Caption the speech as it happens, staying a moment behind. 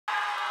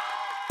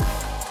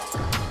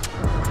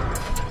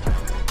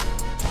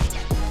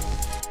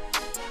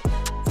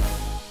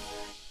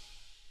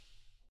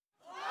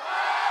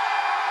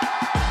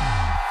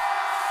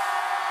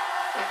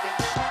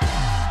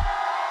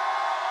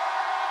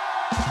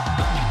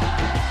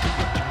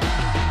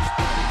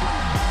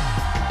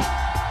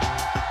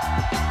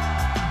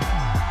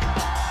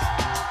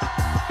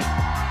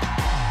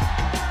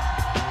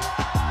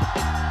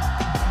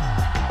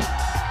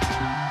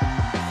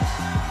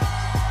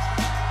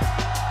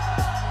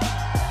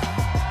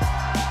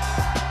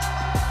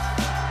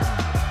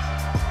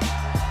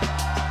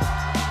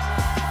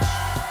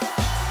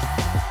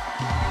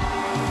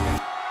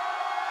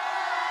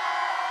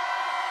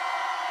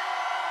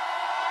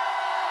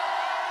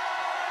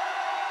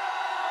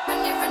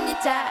run it,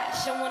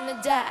 dash. I wanna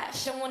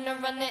dash, I wanna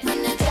run it,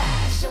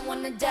 dash. I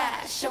wanna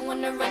dash, I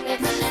wanna run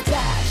it,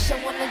 dash. I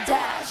wanna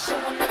dash, I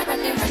wanna run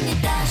it,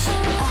 dash. You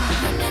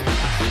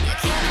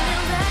can't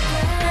feel that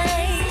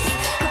place.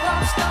 Go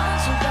off,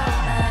 start your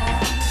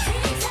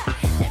romance.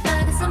 내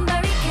막은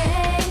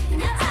barricade.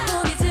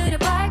 우리 둘을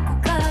밟고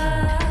가.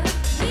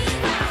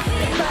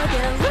 내 맘에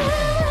왜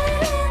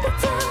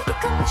더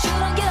come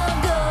shoot on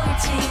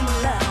going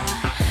몰라.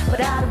 But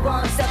I don't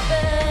wanna stop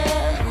it.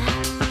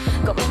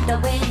 Going the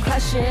way and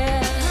crush it.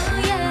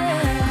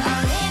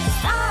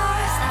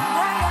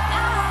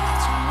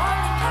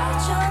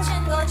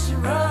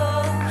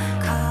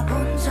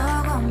 가본 적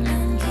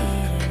없는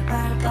길을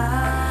밟아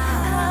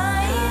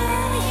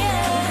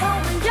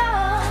오늘요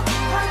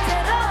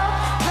반대로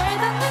널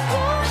닿는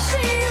곳이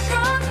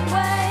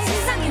runway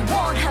세상이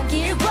원하길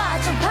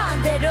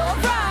정반대로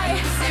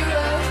right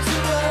zero to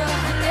one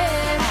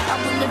I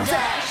wanna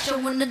dash, I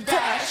wanna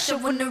dash, I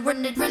wanna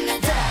run it,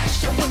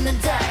 dash. I wanna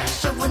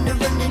dash, I wanna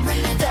run it,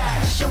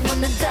 dash. I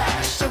wanna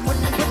dash, I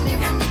wanna run it,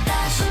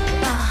 dash.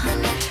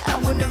 I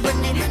wanna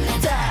run it,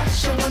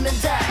 dash. I wanna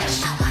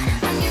dash.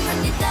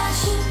 Run it,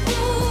 dash.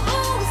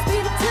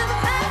 Speed up to the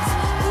max.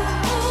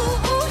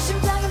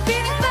 심장이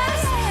beating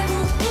fast.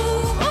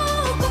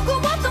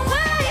 ቁ꾸웠던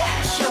way.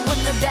 I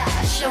wanna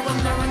dash, I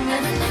wanna run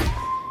it.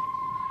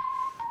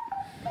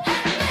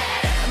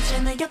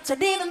 언제나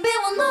옆자리는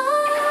비워 너.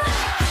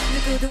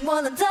 누구든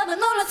원한 답은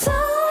올라타.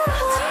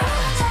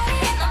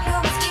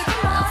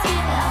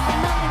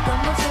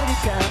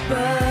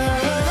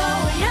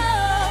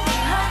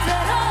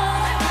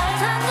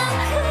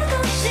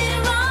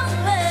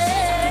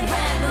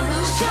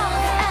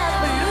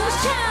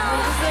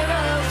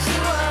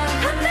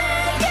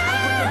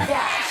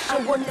 I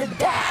wanna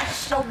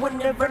dash, I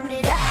wanna run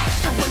it,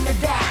 dash. I wanna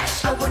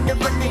dash, I wanna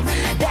run it,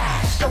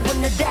 dash. I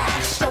wanna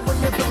dash, I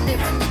wanna run it,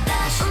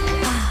 dash.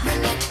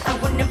 I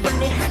wanna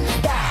run it,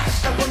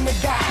 dash. I wanna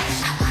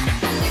dash.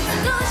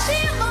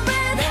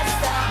 Never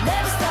stop,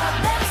 never stop,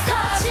 never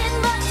stop.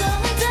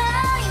 진만점은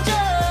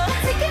danger.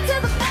 Take it to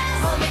the max.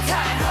 Hold me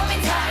tight, hold me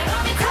tight,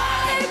 hold me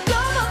tight. 할 것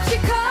없이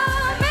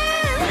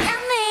coming. I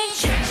need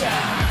you.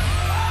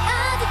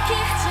 아득히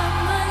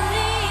전문이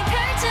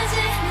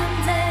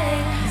펼쳐지는데.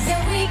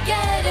 Yeah, we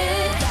get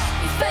it,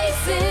 we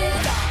face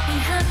it. 이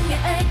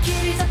한계의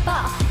길을 잡아.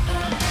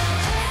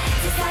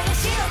 세상의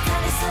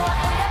신호탄을 쏘아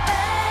on the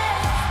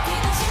bed.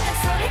 뛰는 심장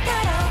소리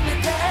따라오면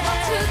돼.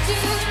 멈추지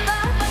마,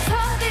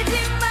 서들지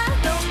마,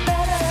 no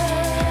better.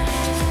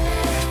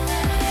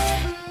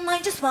 I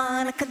just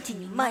wanna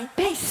continue my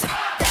pace.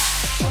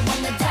 Dash, I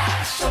wanna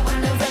dash, I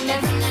wanna run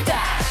it,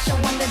 dash. I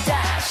wanna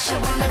dash, I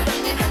wanna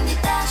run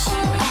it, dash.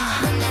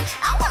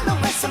 I wanna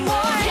run some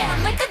more, yeah,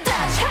 make a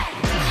dash, hey.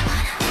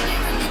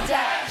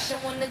 Dash, I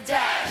wanna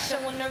dash, I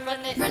wanna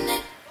run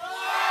it.